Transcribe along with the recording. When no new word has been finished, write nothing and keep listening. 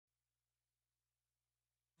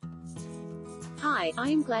Hi, I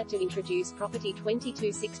am glad to introduce property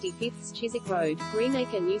 2265 Chiswick Road,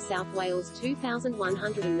 Greenacre, New South Wales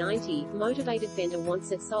 2190. Motivated vendor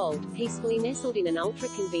wants it sold. Peacefully nestled in an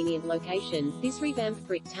ultra-convenient location, this revamped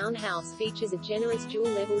brick townhouse features a generous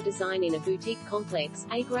dual-level design in a boutique complex,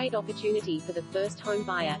 a great opportunity for the first home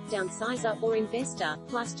buyer, downsizer, or investor,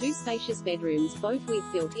 plus 2 spacious bedrooms both with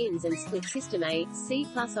built-ins and split system AC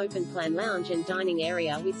plus open-plan lounge and dining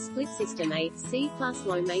area with split system AC plus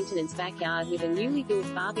low-maintenance backyard with a newly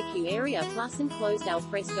built barbecue area plus enclosed al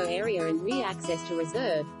fresco area and rear access to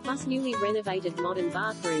reserve, plus newly renovated modern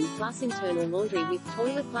bathroom plus internal laundry with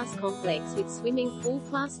toilet plus complex with swimming pool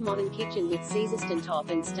plus modern kitchen with Caesar top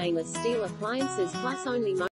and stainless steel appliances plus only